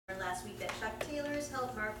last week that Chuck Taylor's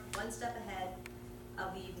helped Mark one step ahead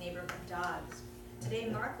of the neighborhood dogs. Today,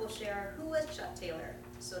 Mark will share who was Chuck Taylor,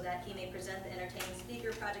 so that he may present the entertaining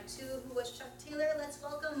speaker project to Who Was Chuck Taylor. Let's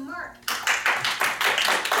welcome Mark.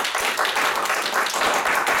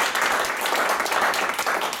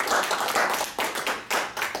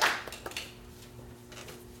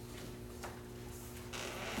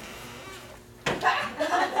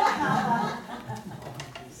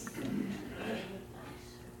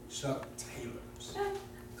 Chuck Taylors.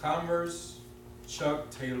 Converse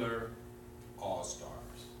Chuck Taylor All-Stars.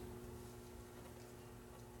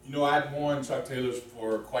 You know, I'd worn Chuck Taylors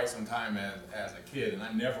for quite some time as a kid, and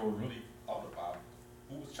I never really thought about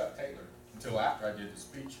who was Chuck Taylor until after I did the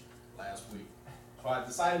speech last week. So I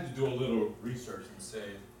decided to do a little research and say,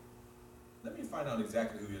 let me find out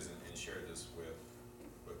exactly who he is and share this with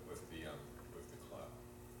the club.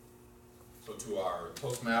 So to our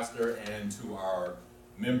Toastmaster and to our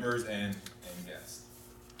members and guests.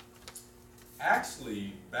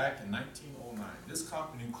 Actually, back in 1909, this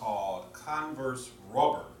company called Converse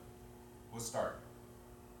Rubber was started.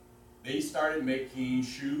 They started making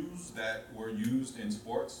shoes that were used in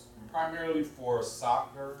sports, primarily for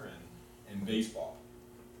soccer and baseball.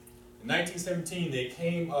 In 1917, they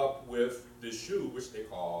came up with this shoe, which they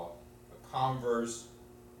called the Converse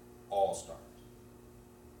All-Stars.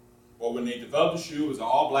 Well, when they developed the shoe, it was an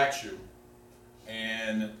all-black shoe.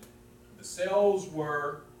 And the sales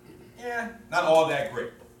were, not all that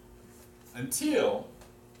great. Until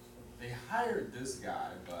they hired this guy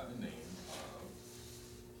by the name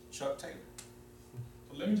of Chuck Taylor.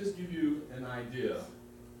 So let me just give you an idea,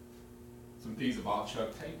 some things about Chuck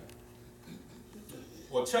Taylor.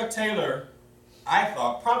 Well, Chuck Taylor, I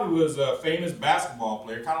thought, probably was a famous basketball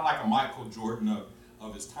player, kind of like a Michael Jordan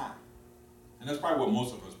of his time. And that's probably what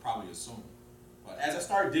most of us probably assume. But as I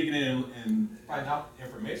started digging in and finding out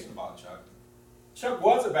information about Chuck, Chuck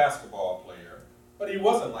was a basketball player, but he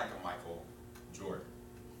wasn't like a Michael Jordan.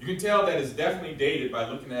 You can tell that it's definitely dated by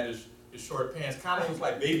looking at his short pants. Kind of looks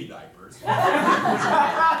like baby diapers.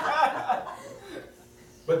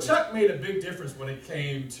 But Chuck made a big difference when it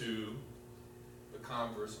came to the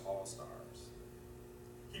Converse All-Stars.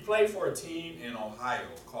 He played for a team in Ohio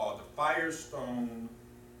called the Firestone,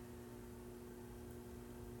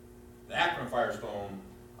 the Akron Firestone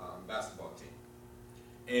basketball team.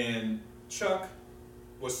 And Chuck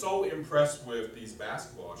was so impressed with these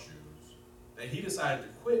basketball shoes that he decided to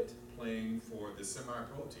quit playing for the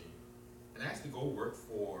semi-pro team and actually go work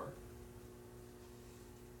for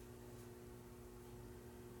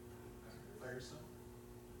Firestone?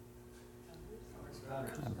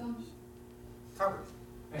 Converse.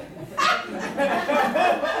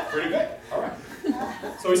 Pretty good. All right.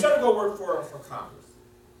 So he started to go work for Converse.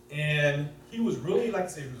 And he was really, like I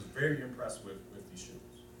said, he was very impressed with these shoes.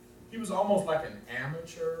 He was almost like an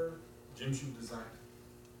amateur gym shoe designer.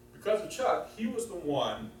 Because of Chuck, he was the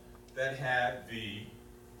one that had the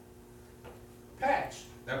patch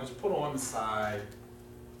that was put on the side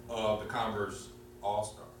of the Converse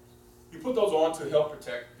All-Stars. He put those on to help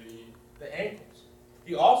protect the ankles.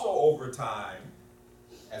 He also, over time,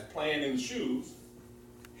 as playing in the shoes,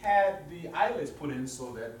 had the eyelets put in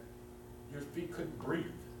so that your feet couldn't breathe.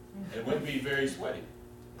 It wouldn't be very sweaty.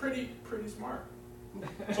 Pretty smart.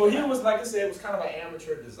 So he was, like I said, was kind of an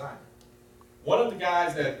amateur designer. One of the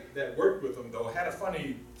guys that worked with him, though, had a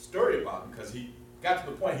funny story about him because he got to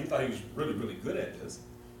the point he thought he was really, really good at this.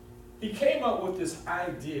 He came up with this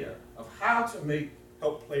idea of how to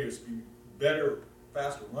help players be better,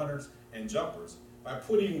 faster runners and jumpers by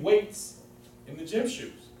putting weights in the gym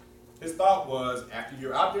shoes. His thought was, after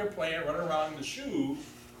you're out there playing, running around in the shoes,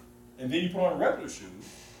 and then you put on regular shoes,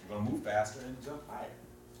 you're going to move faster and jump higher.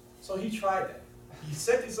 So he tried that. He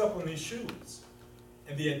set these up on these shoes,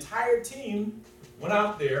 and the entire team went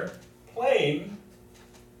out there playing,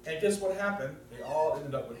 and guess what happened? They all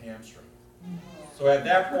ended up with hamstrings. So at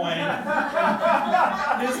that point,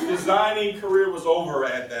 his designing career was over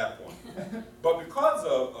at that point. But because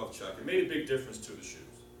of Chuck, it made a big difference to the shoes.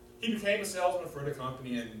 He became a salesman for the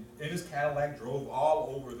company, and in his Cadillac drove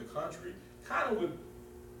all over the country, kind of with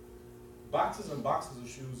boxes and boxes of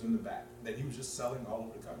shoes in the back that he was just selling all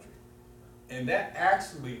over the country. And that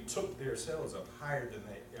actually took their sales up higher than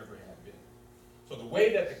they ever had been. So the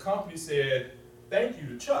way that the company said thank you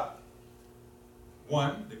to Chuck,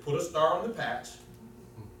 one, they put a star on the patch,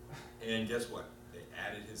 and guess what? They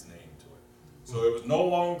added his name to it. So it was no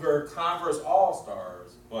longer Converse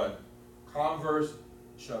All-Stars, but Converse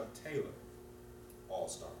Chuck Taylor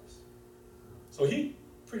All-Stars. So he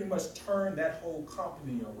pretty much turned that whole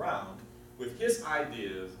company around with his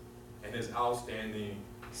ideas and his outstanding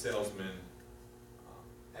salesman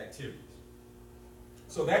activities.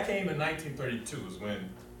 So that came in 1932 is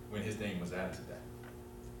when his name was added to that.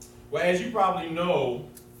 Well, as you probably know,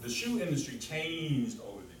 the shoe industry changed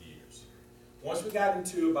over the years. Once we got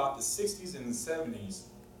into about the 60s and the 70s,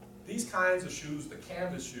 these kinds of shoes, the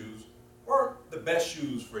canvas shoes, weren't the best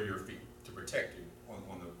shoes for your feet to protect you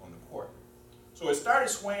on the court. So it started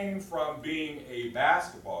swaying from being a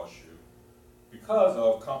basketball shoe because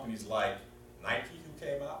of companies like Nike who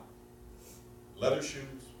came out, leather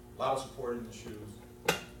shoes, a lot of support in the shoes,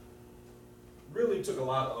 really took a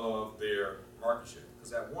lot of their market share.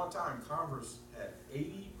 Because at one time, Converse had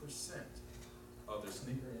 80% of the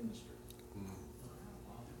sneaker industry.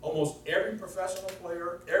 Almost every professional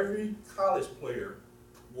player, every college player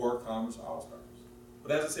wore Converse All-Stars.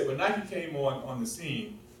 But as I said, when Nike came on the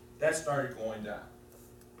scene, that started going down.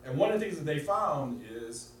 And one of the things that they found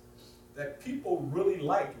is that people really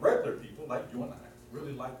liked, regular people like you and I,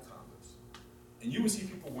 really liked Converse. And you would see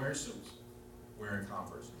people wearing suits, wearing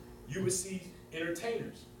Converse. You would see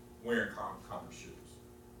entertainers wearing Converse shoes.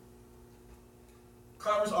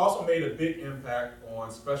 Converse also made a big impact on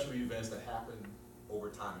special events that happened over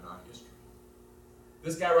time in our history.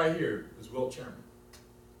 This guy right here is Wilt Chamberlain.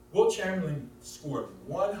 Wilt Chamberlain scored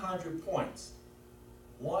 100 points.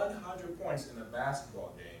 100 points in a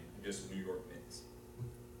basketball game against the New York Knicks.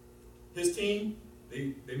 His team,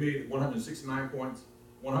 they made 169 points.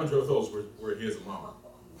 100 of those were his alone.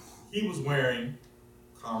 He was wearing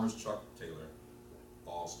Converse Chuck Taylor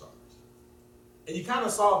All-Stars. And you kind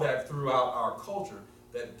of saw that throughout our culture,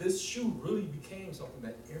 that this shoe really became something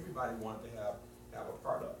that everybody wanted to have a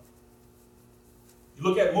part of. You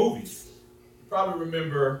look at movies, you probably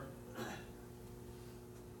remember,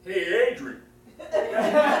 hey Adrian,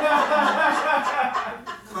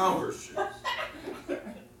 Converse shoes.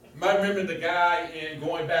 You might remember the guy in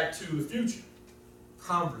Going Back to the Future,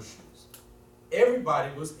 Converse shoes.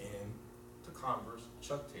 Everybody was into Converse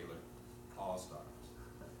Chuck Taylor All-Stars.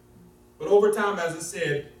 But over time, as I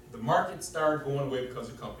said, the market started going away because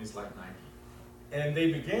of companies like Nike. And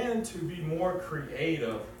they began to be more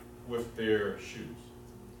creative with their shoes.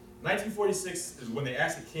 1946 is when they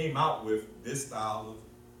actually came out with this style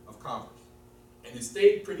of Converse. And it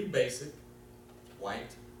stayed pretty basic,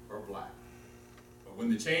 white or black. But when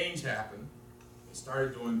the change happened, they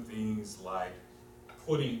started doing things like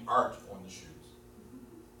putting art on the shoes.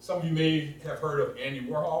 Some of you may have heard of Andy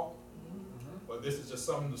Warhol, but this is just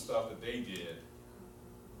some of the stuff that they did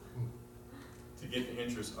to get the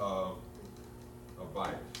interest of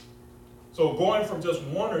buyers. So going from just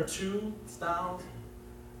one or two styles,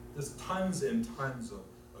 there's tons and tons of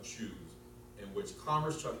shoes in which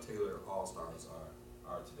Converse Chuck Taylor All-Stars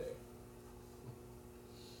are today.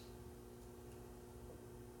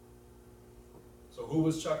 So who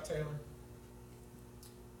was Chuck Taylor?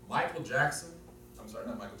 Michael Jordan.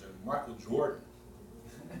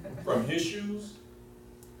 From his shoes,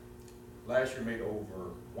 last year made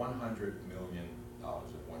over $100 million in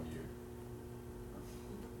 1 year.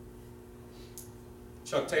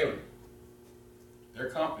 Chuck Taylor, their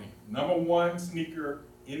company, #1 sneaker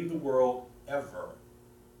in the world ever,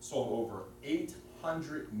 sold over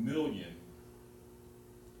 800 million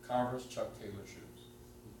Converse Chuck Taylor shoes.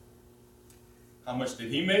 How much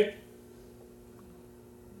did he make?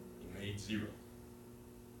 He made zero.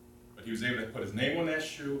 But he was able to put his name on that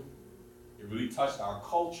shoe. It really touched our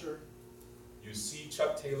culture. You see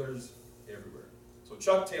Chuck Taylors everywhere. So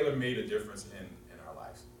Chuck Taylor made a difference in our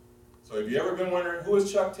lives. So if you ever been wondering who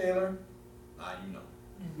is Chuck Taylor, now you know.